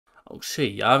Oh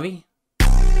shit, YAVI?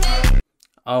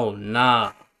 Oh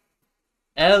nah.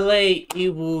 LA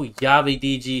EWUU YAVI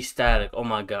DG Static. Oh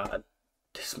my god.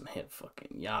 This man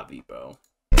fucking YAVI, bro.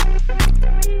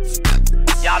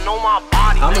 Y'all know my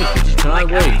body. How many features can I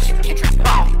waste?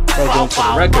 Bro, going for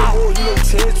the record.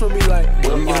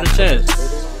 Let me give it a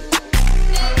chance.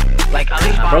 Like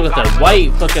Bro got that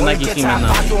white fucking Nike team right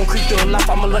now.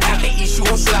 I'ma look at the issue,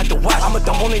 gon' shit like the West. I'ma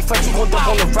dump on they friends, you gon'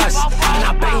 dump on the rest. And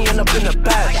I bet he end up in the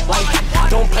bed. Like,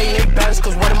 don't play in they bands,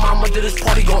 cause what if my mother this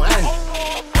party gon' end?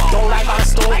 Don't lie by the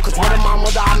store, cause what if my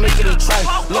mother, I make it a trend.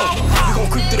 Look, you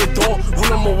gon' creep through the door. Rule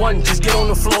number 1, just get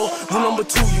on the floor. Rule number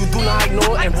 2, you do not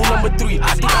ignore. And rule number 3,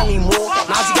 I think I need more.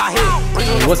 Now she got hit, bring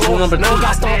on the What's floor. rule number 2? Now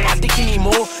got stomp, I think he need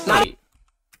more. Now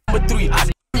number 3, I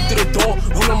to the door.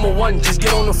 Rule number 1, just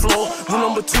get on the floor. Rule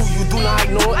number 2, you do not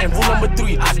ignore. And rule number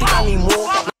 3, I think I need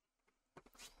more.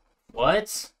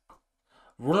 What?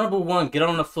 Rule number 1, get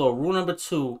on the floor. Rule number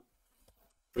 2.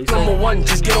 Number 1,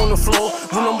 just get on the floor.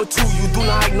 Rule number 2, you do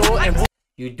not ignore. And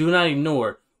you do not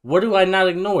ignore. What do I not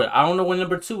ignore? I don't know what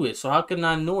number 2 is, so how can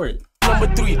I ignore it? Number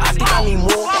 3, I think I need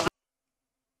more.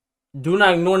 Do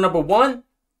not ignore number 1?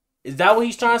 Is that what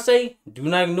he's trying to say? Do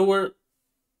not ignore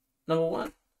number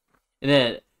 1? And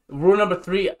then rule number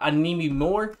 3, I need me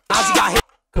more. Now she got hit.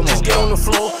 Come on, just get on the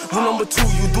floor. Rule number 2,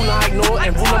 you do not ignore.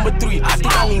 And rule number 3, I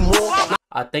think I need more.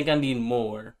 I think I need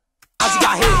more. Now she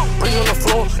got hit, bring on the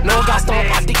floor. Now got stomp,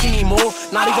 I think he need more.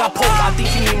 Now they got poked, I think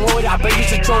he need more. That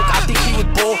baby's a joke, I think he was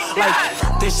bored.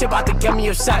 Like, this shit about to get me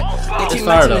upset. They keep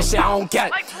mentioning shit I don't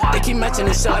get. They keep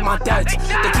mentioning shit like my dads.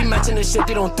 They keep mentioning shit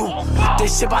they don't do.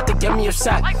 This shit about to get me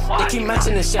upset. They keep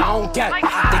mentioning shit I don't get.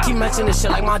 They keep mentioning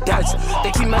shit like my dads.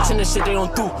 They keep mentioning shit they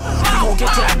don't do. We gon' get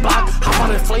to that block, hop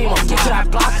on and flame up. Get to that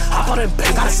block, hop on and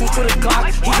bang. Gotta switch to the Glock,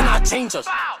 he cannot change us.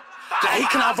 Like he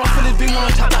cannot run for this beam on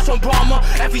the top, that's on Brahma.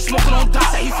 If he smoking on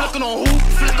dots, say he flicking on who?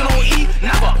 Flicking on E?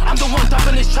 Never, I'm the one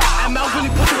dumping this trap. And Mel really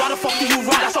put you, why the fuck do you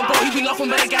run? That's on bro, he be laughing,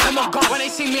 better get him a gun. When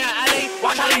they see me in LA,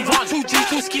 watch how they run. 2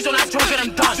 G's, 2 skis on that drug, get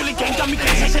him done. Really gang dummy,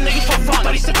 can't chase niggas for fun.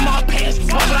 But he sick of my pants,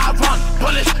 why would I run?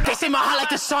 Bullets, they say my high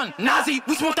like the sun. Nazi,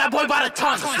 we smoke that boy by the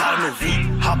ton. Slide in the V,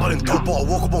 hop out in dope ball,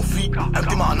 walk up on feet.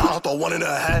 Empty my mouth, throw one in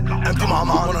the head. Empty my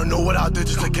mind, wanna know what I did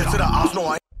just to get to the ops. No,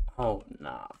 I ain't. Oh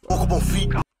nah, bro. Walk up on feet.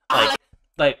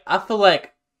 Like I feel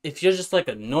like if you're just like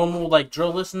a normal like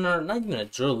drill listener, not even a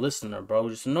drill listener, bro,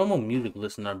 just a normal music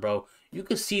listener, bro, you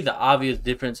could see the obvious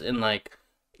difference in like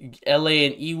LA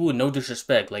and EWUU. No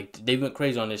disrespect, like they went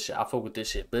crazy on this shit. I fuck with this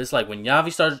shit, but it's like when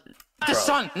YAVI starts. The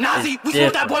sun, Nazi, we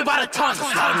smoke that boy by the ton.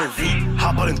 Slide in the V,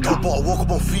 hop out in dope ball, walk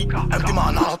up on feet. Empty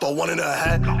my mouth, throw one in the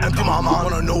head. Empty my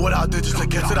mind, wanna know what I did just to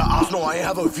get to the ops. No, I ain't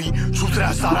have a V. Shoot to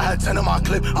that side, I had 10 in my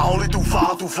clip. I only do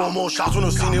 5, do 4 more shots when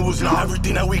the scene it was not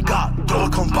everything that we got. Throw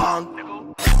it combined.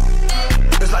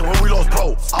 It's like when we lost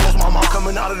bro. I lost my mom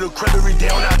coming out of the crib every day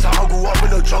on that time. I grew up in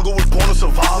the jungle, was born to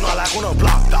survive. Not like on a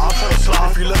block, the ops tryna slide.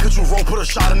 If you look at you wrong, put a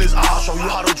shot in his eye. Show you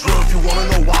how to drill if you wanna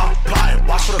know why. Plotting,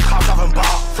 watch for the cops driving by.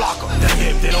 Flocker, that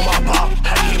game, they know my pop.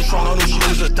 Head game strong, I knew she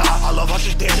was a dot. I love how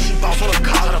she dances, she bounce on the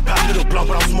cop. Got a pack to the blunt,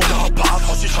 but I'm smoking her pop.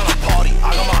 Oh, she tryna party,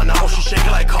 I got mine now, she shaking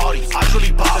like Cardi. I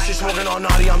truly boss, she smoking on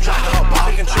naughty, I'm jacking her pop.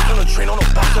 Taking tricks on the train on the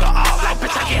bus to the op. Like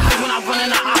bitch, I get high when I run in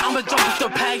the eye. I'ma jump with the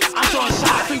peg, I'm throwing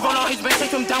shots. If we run out his base,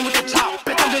 take him down with the chop.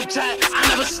 Bitch, I'm the jet, I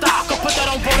never stop. Go put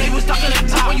that on board, they was ducking the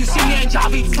top. When you see me and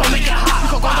YAVI, don't make it hot. We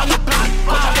can go down the block,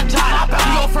 go drop the job. I bet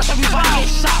we go first, everybody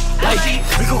get shot. Like,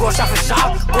 we could go shot for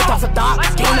shot, go down for dot.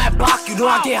 Get on that block, you know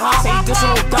I get hot. Say this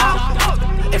on dot.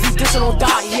 If you dissing on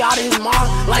dot, he out of his mind.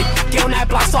 Like, get on that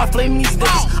block, start flaming these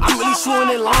niggas. I'm really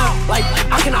shooting in line. Like,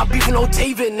 I cannot beef with no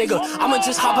Taven, nigga. I'ma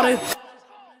just hop on it.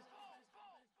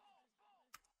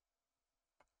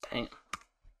 Damn.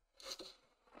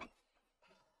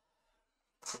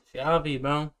 YAVI,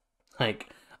 bro. Like,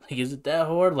 is it that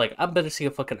hard? Like, I better see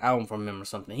a fucking album from him or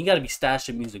something. He gotta be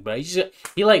stashing music, bro.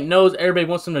 He like knows everybody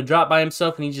wants him to drop by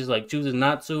himself, and he just like chooses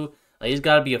not to. Like, he's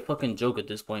gotta be a fucking joke at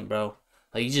this point, bro.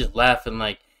 Like, he's just laughing,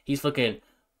 like he's fucking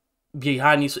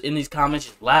behind these in these comments,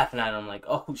 just laughing at him, like,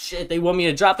 oh shit, they want me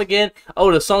to drop again.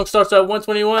 Oh, the song starts at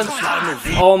 121.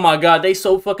 Oh my god, they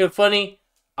so fucking funny.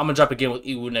 I'm gonna drop again with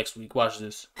EWUU next week. Watch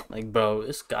this. Like, bro,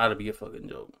 it's gotta be a fucking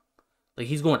joke. Like,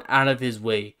 he's going out of his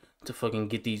way to fucking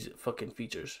get these fucking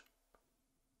features.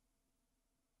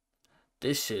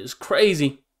 This shit is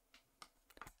crazy.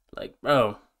 Like,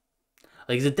 bro.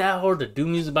 Like, is it that hard to do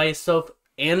music by yourself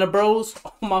and the bros?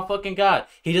 Oh my fucking god.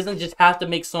 He doesn't just have to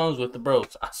make songs with the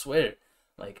bros. I swear.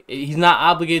 Like, he's not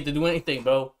obligated to do anything,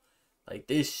 bro. Like,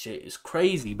 this shit is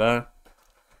crazy, bro.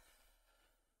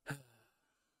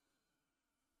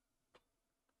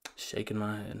 Shaking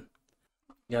my head.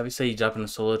 YAVI say he's dropping a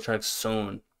solo track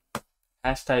soon.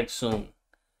 Hashtag soon.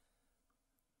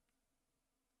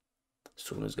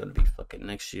 soon is gonna be fucking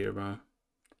next year, bro.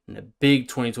 In the big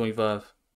 2025.